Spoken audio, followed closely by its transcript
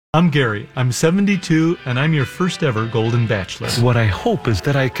I'm Gary. I'm 72, and I'm your first ever Golden Bachelor. What I hope is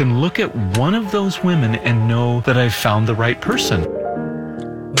that I can look at one of those women and know that I've found the right person.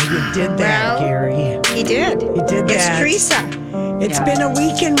 Well, you did that, Gary. He did. You did that. It's Teresa. It's been a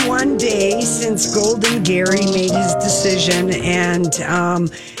week and 1 day since Golden Gary made his decision, and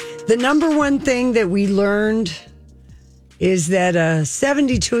the number one thing that we learned is that a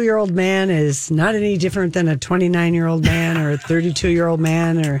 72-year-old man is not any different than a 29-year-old man or a 32-year-old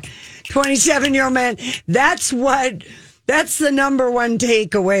man or 27-year-old man. That's the number one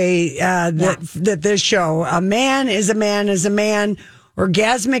takeaway that this show. A man is a man is a man.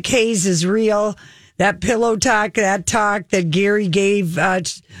 Orgasmic haze is real. That pillow talk, that talk that Gary gave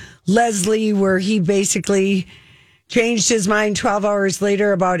Leslie, where he basically changed his mind 12 hours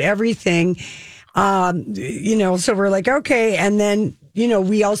later about everything. So we're like, okay. And then,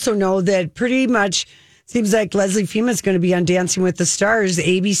 we also know that pretty much seems like Leslie Fhima's going to be on Dancing with the Stars.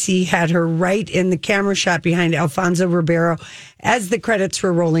 ABC had her right in the camera shot behind Alfonso Ribeiro as the credits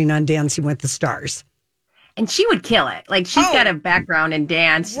were rolling on Dancing with the Stars. And she would kill it. Like, she's got a background in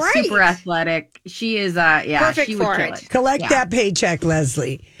dance, super athletic. She is, perfect she would for kill it. it. Collect that paycheck,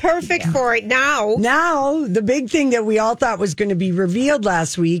 Leslie. Perfect for it. Now, the big thing that we all thought was going to be revealed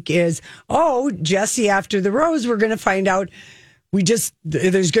last week is, Jesse after the rose, we're going to find out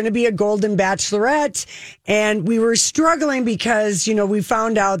there's going to be a Golden Bachelorette. And we were struggling because, we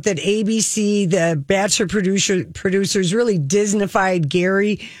found out that ABC, the Bachelor producers really Disneyfied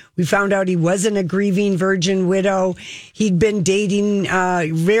Gary. We found out he wasn't a grieving virgin widow. He'd been dating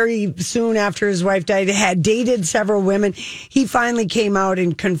very soon after his wife died, had dated several women. He finally came out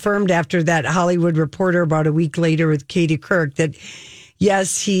and confirmed after that Hollywood Reporter about a week later with Katie Couric that,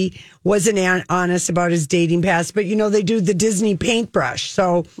 yes, he wasn't honest about his dating past, but they do the Disney paintbrush.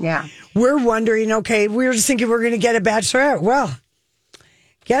 So we're wondering, okay, we were just thinking we're going to get a bachelorette. Well,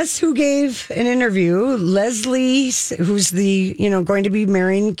 guess who gave an interview? Leslie, who's going to be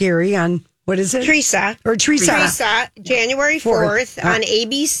marrying Gary on, what is it? Teresa, January 4th on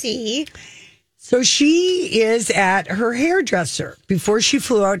ABC. So she is at her hairdresser before she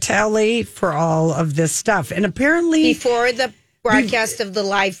flew out to LA for all of this stuff. And apparently before the broadcast of the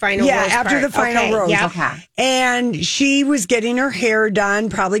live final rose after part. the final rose. Yep. Okay. And she was getting her hair done,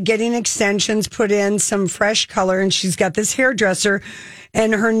 probably getting extensions put in, some fresh color. And she's got this hairdresser,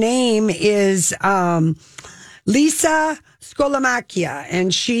 and her name is Lisa Scolamacchia,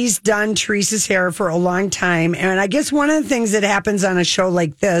 and she's done Teresa's hair for a long time. And I guess one of the things that happens on a show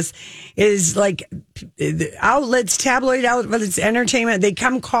like this is like outlets, tabloid outlets, entertainment, they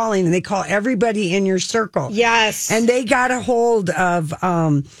come calling and they call everybody in your circle. Yes. And they got a hold of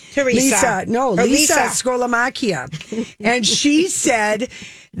Lisa Scolamacchia. And she said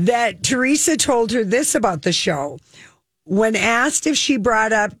that Teresa told her this about the show. When asked if she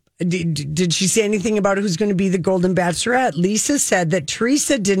brought up, did she say anything about who's going to be the Golden Bachelorette? Lisa said that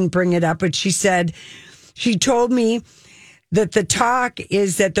Teresa didn't bring it up, but she said, she told me that the talk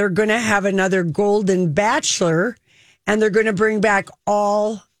is that they're going to have another Golden Bachelor and they're going to bring back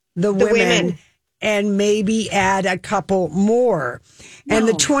all the women and maybe add a couple more. No. And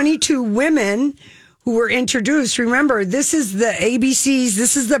the 22 women who were introduced, remember, this is the ABC's,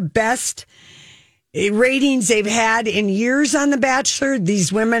 this is the best ratings they've had in years on The Bachelor.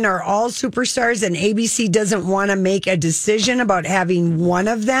 These women are all superstars, and ABC doesn't want to make a decision about having one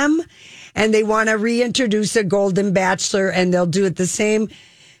of them, and they want to reintroduce a Golden Bachelor, and they'll do it the same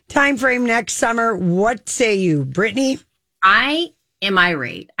time frame next summer. What say you, Brittany? I am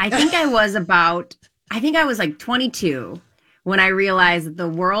irate. I think I was like 22 when I realized that the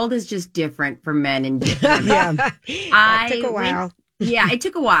world is just different for men and different. It took a while. It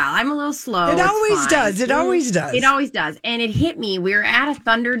took a while. I'm a little slow. It always does. It always does. And it hit me. We were at a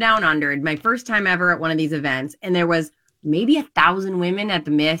Thunder Down Under, my first time ever at one of these events. And there was maybe 1,000 women at the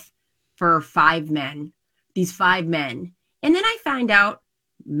Myth for 5 men. These 5 men. And then I find out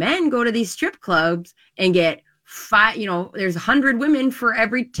men go to these strip clubs and get 5, there's 100 women for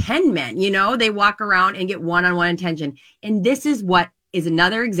every 10 men. They walk around and get one-on-one attention. And this is what is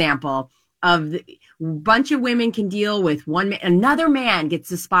another example of the bunch of women can deal with one man. Another man gets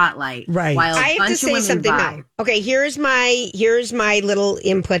the spotlight. Right. While I have to say something though. Okay, here's my little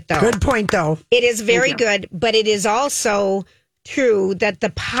input though. Good point though. It is very good, but it is also true that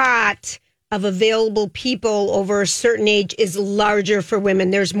the pot of available people over a certain age is larger for women.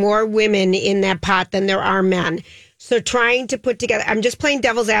 There's more women in that pot than there are men. So trying to put together, I'm just playing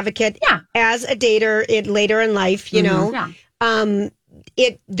devil's advocate as a dater later in life, you know. Yeah.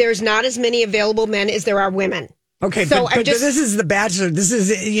 There's not as many available men as there are women. Okay, So but this is The Bachelor. This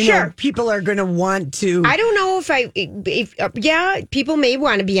is, Sure. people are going to want to. I don't know if people may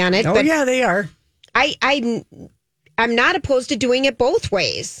want to be on it. Oh, but yeah, they are. I'm not opposed to doing it both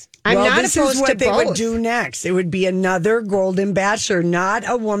ways. This is what they would do next. It would be another Golden Bachelor, not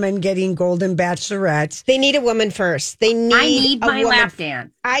a woman getting Golden Bachelorette. They need a woman first. I need my lap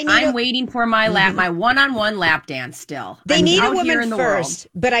dance. I'm waiting for my my one-on-one lap dance still. They need a woman first,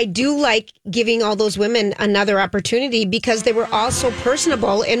 but I do like giving all those women another opportunity because they were all so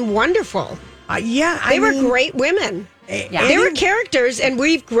personable and wonderful. They were great women. Yeah. They were characters, and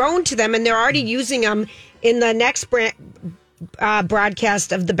we've grown to them, and they're already using them in the next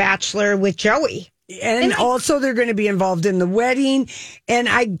broadcast of The Bachelor with Joey. And also they're going to be involved in the wedding. And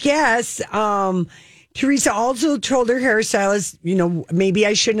I guess Teresa also told her hairstylist, maybe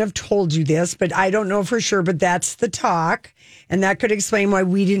I shouldn't have told you this, but I don't know for sure, but that's the talk. And that could explain why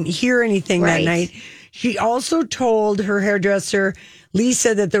we didn't hear anything that night. She also told her hairdresser,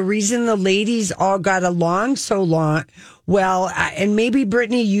 Lisa, that the reason the ladies all got along so well, and maybe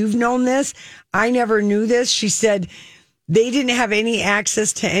Brittany, you've known this. I never knew this. She said they didn't have any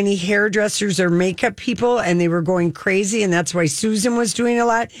access to any hairdressers or makeup people, and they were going crazy, and that's why Susan was doing a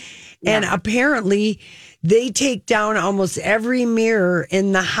lot. Yeah. And apparently, they take down almost every mirror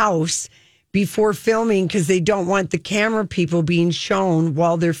in the house before filming because they don't want the camera people being shown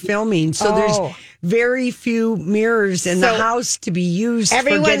while they're filming. So there's very few mirrors in the house to be used for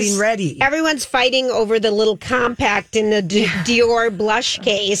getting ready. Everyone's fighting over the little compact in the Dior blush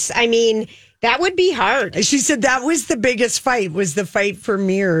case. I mean, that would be hard. She said that was the biggest fight, was the fight for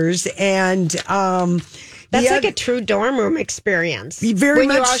mirrors. And that's like a true dorm room experience. Very when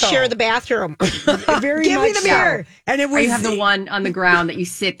much you all so. share the bathroom. Very Give much me the mirror. So. And it was, or you have the one on the ground that you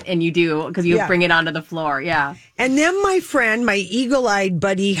sit and you do because you bring it onto the floor. Yeah. And then my friend, my eagle-eyed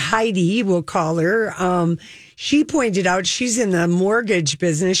buddy Heidi, we'll call her, she pointed out, she's in the mortgage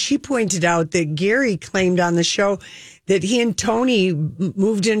business. She pointed out that Gary claimed on the show that he and Tony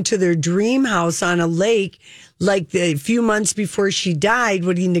moved into their dream house on a lake like a few months before she died.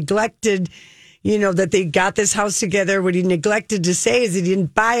 What he neglected, that they got this house together. What he neglected to say is he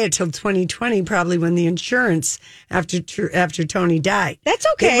didn't buy it till 2020, probably when the insurance after Tony died. That's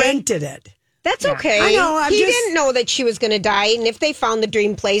okay. They rented it. That's okay. I know. He didn't know that she was going to die, and if they found the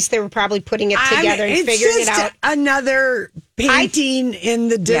dream place, they were probably putting it together and figuring it out. Another painting in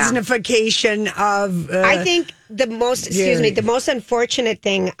the Disneyfication of. I think the most unfortunate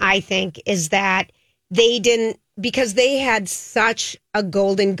thing I think is that they didn't, because they had such a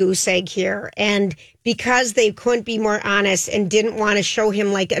golden goose egg here, and because they couldn't be more honest and didn't want to show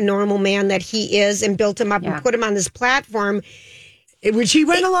him like a normal man that he is, and built him up and put him on this platform. Which he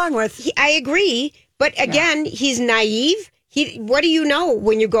went along with. I agree. But again, he's naive. What do you know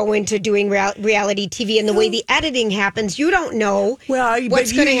when you go into doing reality TV and the way the editing happens? You don't know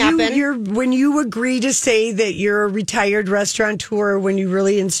what's going to happen. When you agree to say that you're a retailed restaurateur, when you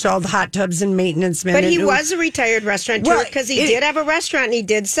really installed hot tubs and maintenance men. But he was a retired restaurateur because he did have a restaurant and he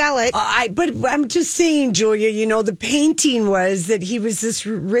did sell it. But I'm just saying, Julia, the painting was that he was this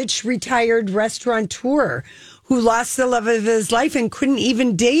rich retired restaurateur who lost the love of his life and couldn't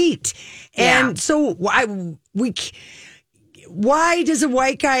even date. And so why does a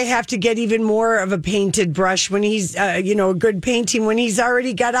white guy have to get even more of a painted brush when he's, a good painting, when he's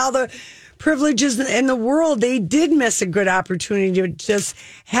already got all the privileges in the world? They did miss a good opportunity to just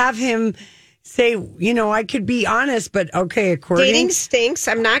have him say, I could be honest, but okay, dating stinks.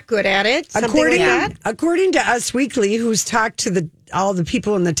 I'm not good at it. According to Us Weekly, who's talked to all the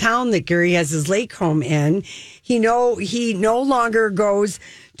people in the town that Gary has his lake home in, he no longer goes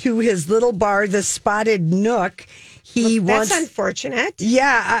to his little bar, the Spotted Nook. That's unfortunate.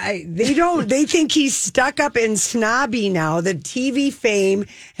 Yeah, they think he's stuck up and snobby now. The TV fame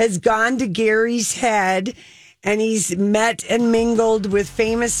has gone to Gary's head, and he's met and mingled with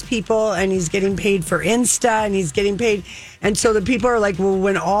famous people, and he's getting paid for Insta, and he's getting paid. And so the people are like, well,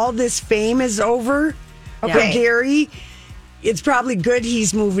 when all this fame is over for Gary, it's probably good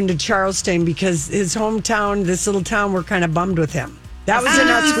he's moving to Charleston because his hometown, this little town, we're kind of bummed with him. That was in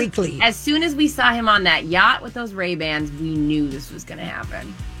Us Weekly. As soon as we saw him on that yacht with those Ray-Bans, we knew this was going to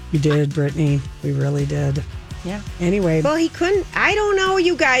happen. We did, Brittany. We really did. Yeah. Anyway. Well, he couldn't. I don't know,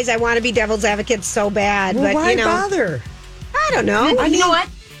 you guys. I want to be devil's advocate so bad. Well, but, why bother? I don't know. You know what?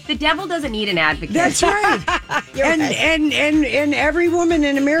 The devil doesn't need an advocate. That's right. and every woman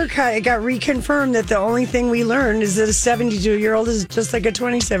in America, it got reconfirmed that the only thing we learned is that a 72-year-old is just like a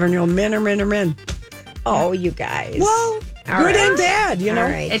 27-year-old. Men are men are men. Oh, you guys. Well, Good and bad, you know. All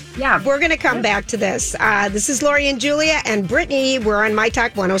right. Yeah. We're going to come back to this. This is Lori and Julia and Brittany. We're on My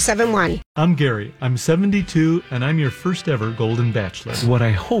Talk 107.1. I'm Gary. I'm 72, and I'm your first ever Golden Bachelor. What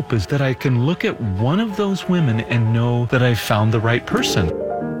I hope is that I can look at one of those women and know that I've found the right person.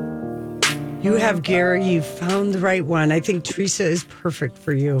 You have Gary. You found the right one. I think Teresa is perfect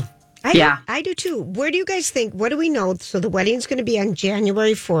for you. I do too. Where do you guys think? What do we know? So the wedding's going to be on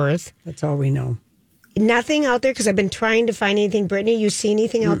January 4th. That's all we know. Nothing out there because I've been trying to find anything. Brittany, you see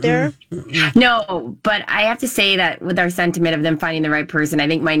anything out there? No, but I have to say that with our sentiment of them finding the right person, I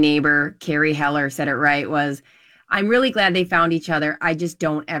think my neighbor, Carrie Heller, said it right, was, I'm really glad they found each other. I just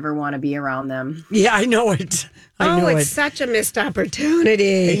don't ever want to be around them. Yeah, I know it. It's such a missed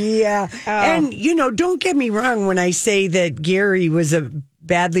opportunity. Yeah. And, don't get me wrong when I say that Gary was a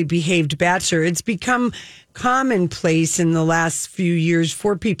badly behaved bachelor. It's become commonplace in the last few years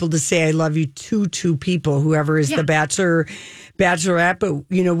for people to say I love you to two people, whoever is the bachelor, bachelorette. But,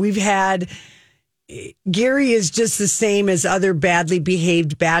 we've had Gary is just the same as other badly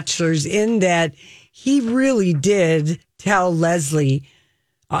behaved bachelors in that he really did tell Leslie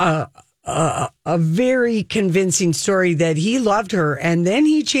a very convincing story that he loved her. And then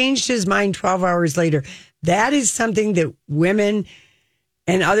he changed his mind 12 hours later. That is something that women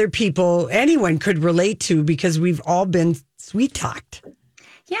and other people, anyone could relate to because we've all been sweet talked.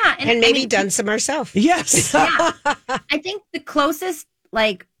 Yeah. And maybe done some ourselves. Yes. Yeah. I think the closest,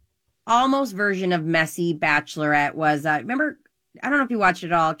 almost version of messy bachelorette was, remember, I don't know if you watched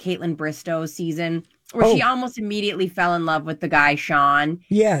it all, Caitlin Bristow's season, where she almost immediately fell in love with the guy, Sean.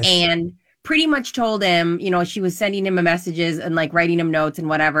 Yes. And pretty much told him, she was sending him messages and writing him notes and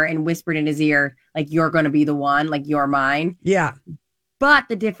whatever, and whispered in his ear, you're going to be the one, you're mine. Yeah. But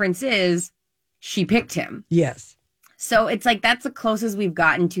the difference is she picked him. Yes. So it's that's the closest we've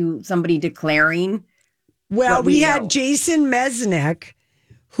gotten to somebody declaring. Well, we had Jason Mesnick,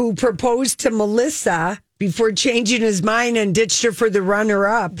 who proposed to Melissa before changing his mind and ditched her for the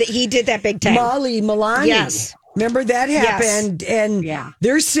runner-up. He did that big time. Molly Milani. Yes. Remember that happened? Yes. And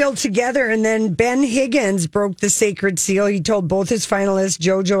they're still together. And then Ben Higgins broke the sacred seal. He told both his finalists,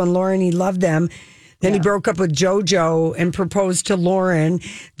 JoJo and Lauren, he loved them. Then he broke up with JoJo and proposed to Lauren.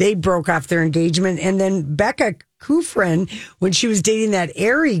 They broke off their engagement. And then Becca Kufrin, when she was dating that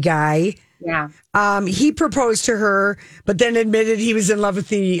Airy guy, he proposed to her, but then admitted he was in love with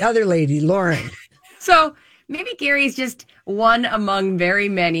the other lady, Lauren. So maybe Gary's just one among very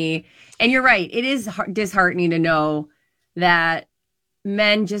many. And you're right. It is disheartening to know that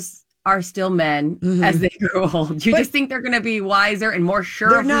men just are still men as they grow old. You just think they're going to be wiser and more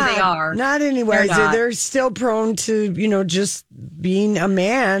sure of who they are. Not any wiser. They're still prone to, just being a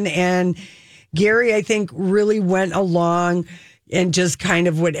man. And Gary, I think, really went along and just kind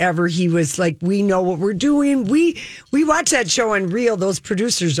of whatever he was we know what we're doing. We watch that show on Real. Those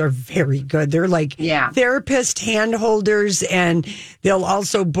producers are very good. They're therapist hand holders, and they'll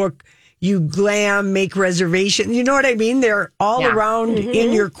also book you glam, make reservations. You know what I mean? They're all around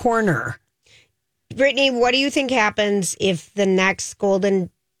in your corner. Brittany, what do you think happens if the next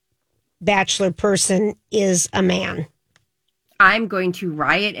Golden Bachelor person is a man? I'm going to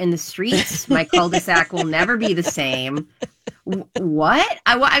riot in the streets. My cul-de-sac will never be the same. What?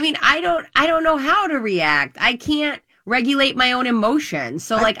 I don't know how to react. I can't regulate my own emotions.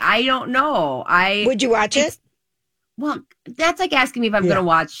 So I don't know. Would you watch it? Well, that's asking me if I'm going to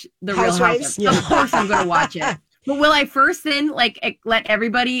watch The Real Housewives. Of course I'm going to watch it. But will I first then let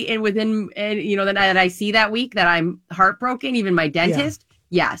everybody in within, that I see that week that I'm heartbroken, even my dentist?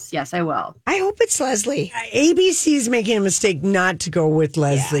 Yeah. Yes, I will. I hope it's Leslie. ABC's making a mistake not to go with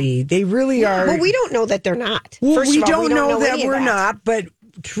Leslie. Yeah. They really are. Well, we don't know that they're not. Well, we don't know that we're not, but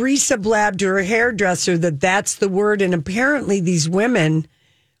Teresa blabbed to her hairdresser that's the word. And apparently these women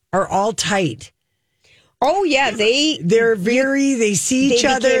are all tight. Oh yeah, they see each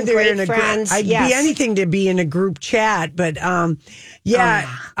other. They're in a friends. I'd be anything to be in a group chat, but I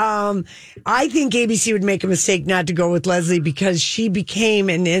think ABC would make a mistake not to go with Leslie because she became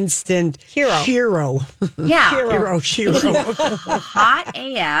an instant hero. Yeah, hero. Hot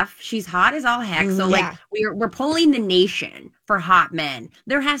AF. She's hot as all heck. So we're polling the nation for hot men.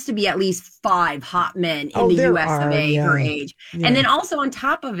 There has to be at least 5 hot men in the US of A her age, and then also on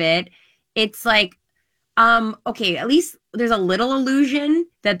top of it, it's okay, at least there's a little illusion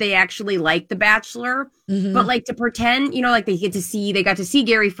that they actually like The Bachelor, but to pretend, they got to see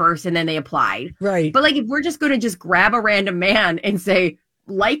Gary first and then they applied. Right. But if we're just going to just grab a random man and say,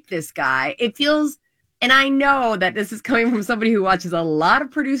 like this guy, it feels, and I know that this is coming from somebody who watches a lot of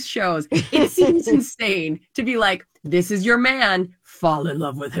produced shows. It seems insane to be this is your man, fall in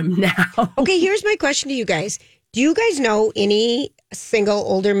love with him now. Okay, here's my question to you guys. Do you guys know any single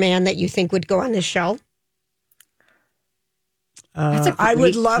older man that you think would go on this show? I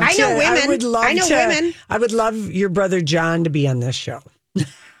would love to. I know women. I would love your brother John to be on this show.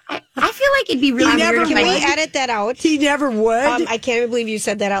 I feel like it'd be really weird. Can we edit that out? He never would. I can't believe you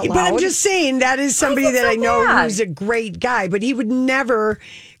said that out loud. But I'm just saying that is somebody that I know who's a great guy, but he would never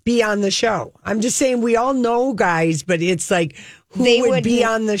be on the show. I'm just saying we all know guys, but it's like who would be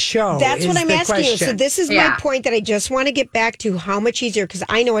on the show? That's what I'm asking you. So this is my point that I just want to get back to. How much easier? Because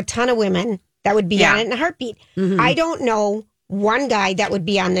I know a ton of women that would be on it in a heartbeat. Mm-hmm. I don't know one guy that would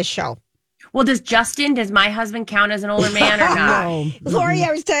be on this show. Well, does my husband count as an older man or not? No. Lori,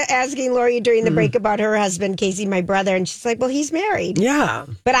 I was asking Lori during the break about her husband, Casey, my brother, and she's like, well, he's married. Yeah.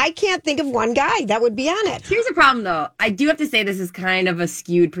 But I can't think of one guy that would be on it. Here's the problem, though. I do have to say this is kind of a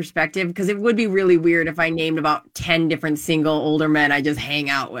skewed perspective because it would be really weird if I named about 10 different single older men I just hang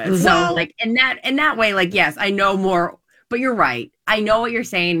out with. Mm-hmm. So, like, in that way, like, yes, I know more. But you're right. I know what you're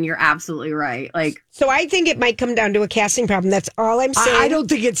saying. And you're absolutely right. Like, so I think it might come down to a casting problem. That's all I'm saying. I don't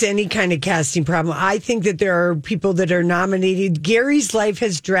think it's any kind of casting problem. I think that there are people that are nominated. Gary's life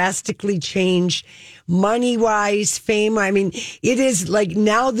has drastically changed, money wise, fame. I mean, it is like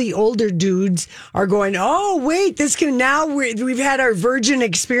now the older dudes are going, oh wait, we've had our virgin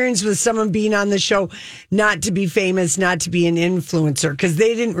experience with someone being on the show, not to be famous, not to be an influencer, because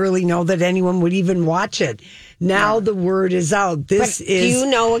they didn't really know that anyone would even watch it. Now the word is out. Do you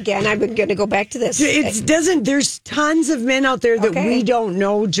know, again, I'm going to go back to this. There's tons of men out there that we don't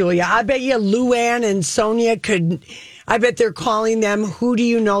know, Julia. I bet you Luann and Sonia I bet they're calling them, who do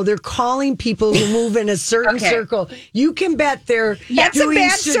you know? They're calling people who move in a certain circle. You can bet they're doing a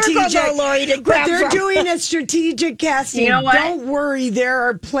bad circle, though, Lori, to grab they're from. doing a strategic casting. You know what? Don't worry, there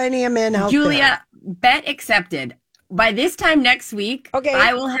are plenty of men out there. Julia, bet accepted. By this time next week,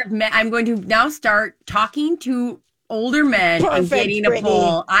 I will have I'm going to now start talking to older men and getting a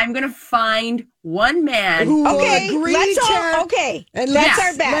poll. I'm going to find one man who will agree and that's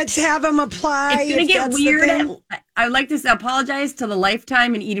our bet. Let's have him apply. It's going to get weird. I would like to apologize to the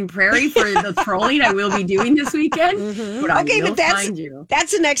Lifetime and Eden Prairie for the trolling I will be doing this weekend. Mm-hmm. But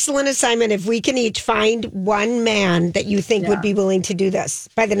that's an excellent assignment. If we can each find one man that you think would be willing to do this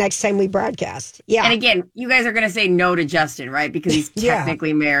by the next time we broadcast. Yeah. And again, you guys are going to say no to Justin, right? Because he's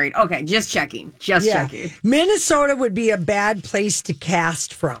technically married. Okay, just checking. Checking. Minnesota would be a bad place to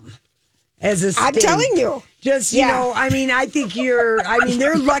cast from. As a state. I'm telling you. Just, you know, I mean, I think they're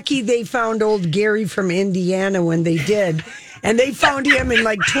lucky they found old Gary from Indiana when they did. And they found him in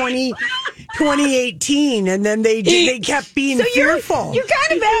like 2018. And then they kept being fearful. You're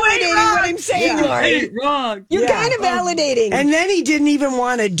kind of validating what I'm saying, Lori. Wrong. You're kind of validating. And then he didn't even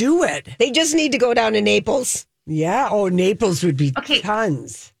want to do it. They just need to go down to Naples. Yeah. Oh, Naples would be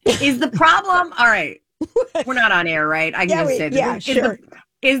tons. Is the problem, all right, we're not on air, right? I can just say this. Yeah, sure.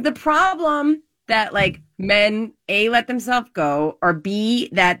 Is the problem that like men A, let themselves go, or B,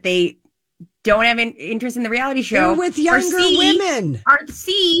 that they don't have an interest in the reality show? They're with younger women. Or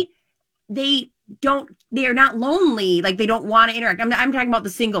C, they're not lonely, like they don't want to interact. I'm talking about the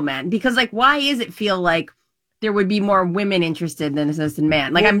single men, because like why is it feel like there would be more women interested than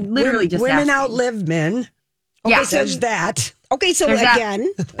men? Like I'm literally just women asking. Outlive men. Okay, so there's that. Okay, so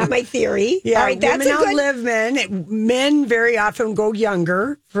again, my theory. Yeah, all right, that's women outlive men. Men very often go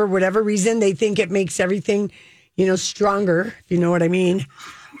younger for whatever reason. They think it makes everything, stronger, if you know what I mean.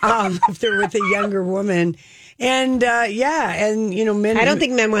 If they're with a younger woman. And, men. I don't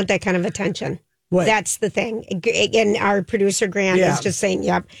think men want that kind of attention. What? That's the thing. And our producer, Grant, is just saying,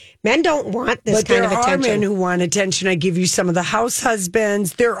 men don't want this kind of attention. But there are men who want attention. I give you some of the house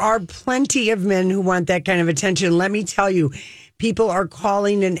husbands. There are plenty of men who want that kind of attention. Let me tell you, people are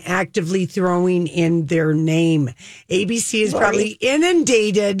calling and actively throwing in their name. ABC is probably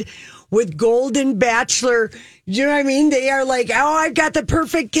inundated with Golden Bachelor. You know what I mean? They are like, oh, I've got the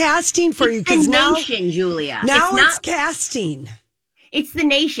perfect casting for you. It's the nation, Julia. Now it's casting. It's the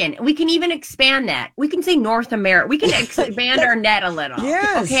nation. We can even expand that. We can say North America. We can expand our net a little.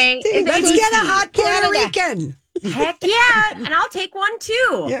 Yes. Okay. Let's get a hot Puerto Rican. Heck yeah. And I'll take one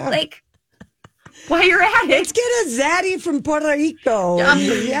too. Yeah. Like, while you're at it. Let's get a zaddy from Puerto Rico.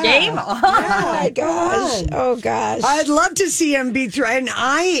 Game on. Oh my gosh. Oh gosh. I'd love to see him be through. And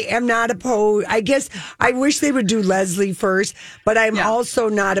I am not opposed. I guess I wish they would do Leslie first, but I'm also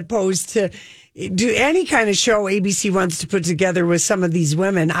not opposed to do any kind of show ABC wants to put together with some of these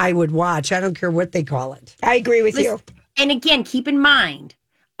women. I would watch. I don't care what they call it. I agree with you. And again, keep in mind,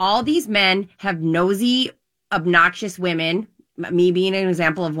 all these men have nosy, obnoxious women, me being an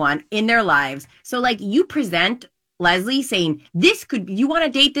example of one, in their lives. So like you present Leslie saying, you want to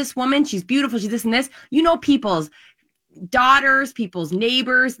date this woman? She's beautiful. She's this and this. People's daughters, people's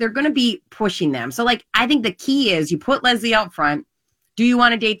neighbors, they're going to be pushing them. So like, I think the key is you put Leslie out front. Do you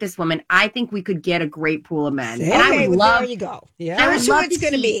want to date this woman? I think we could get a great pool of men. Okay, and I would love, there you go. Yeah. There's who it's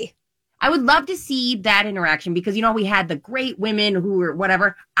going to be. I would love to see that interaction because, we had the great women who were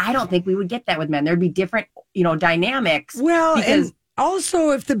whatever. I don't think we would get that with men. There'd be different, dynamics. Well, because and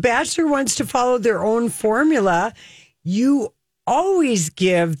also if the Bachelor wants to follow their own formula, you always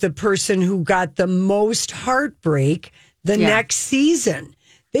give the person who got the most heartbreak the next season.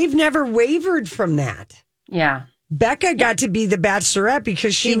 They've never wavered from that. Yeah. Becca got to be the Bachelorette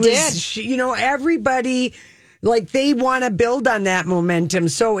because she everybody, like, they want to build on that momentum.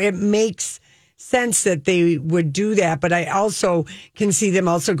 So it makes sense that they would do that. But I also can see them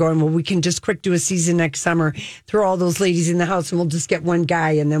also going, well, we can just quick do a season next summer, throw all those ladies in the house, and we'll just get one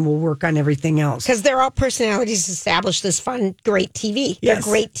guy, and then we'll work on everything else. Because they're all personalities established as fun, great TV. Yes.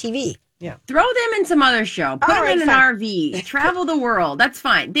 They're great TV. Yeah. Throw them in some other show. Put them in an RV. Travel the world. That's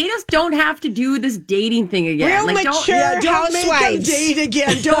fine. They just don't have to do this dating thing again. Real mature don't make them housewives. date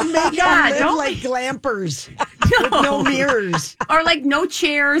again. Don't make them live like glampers with no mirrors. Or like no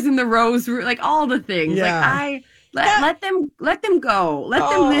chairs in the rose room. Like all the things. Yeah. Let them go. Let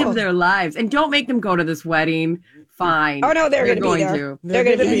them live their lives. And don't make them go to this wedding. Fine. Oh, no, they're going to be there. They're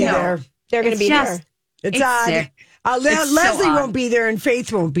going to be there. They're going to be there. It's odd. Sick. Leslie won't be there and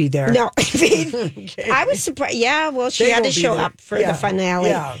Faith won't be there. No. I was surprised. Yeah, well, she had to show up for the finale.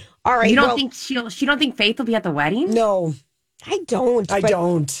 Yeah. All right. You don't think she don't think Faith will be at the wedding? No. I don't. I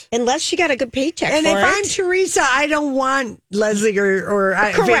don't. Unless she got a good paycheck and for it. if I'm Teresa, I don't want Leslie or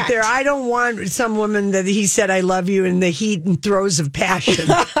Faith there. I don't want some woman that he said, I love you in the heat and throes of passion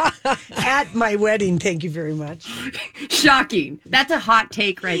at my wedding. Thank you very much. Shocking. That's a hot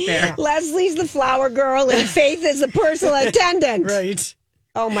take right there. Leslie's the flower girl and Faith is the personal attendant. Right.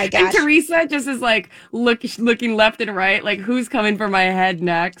 Oh my gosh. And Teresa just is like looking left and right, like who's coming for my head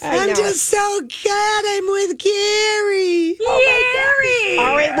next? I'm just so glad I'm with Gary. Oh my God.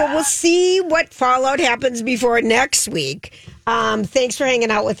 All right, well, we'll see what fallout happens before next week. Thanks for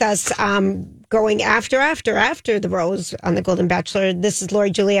hanging out with us. Going after the rose on the Golden Bachelor. This is Lori,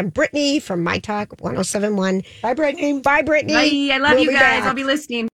 Julie, and Brittany from My Talk 107.1. Bye, Brittany. Bye, Brittany. Bye. I love you guys. I'll be listening.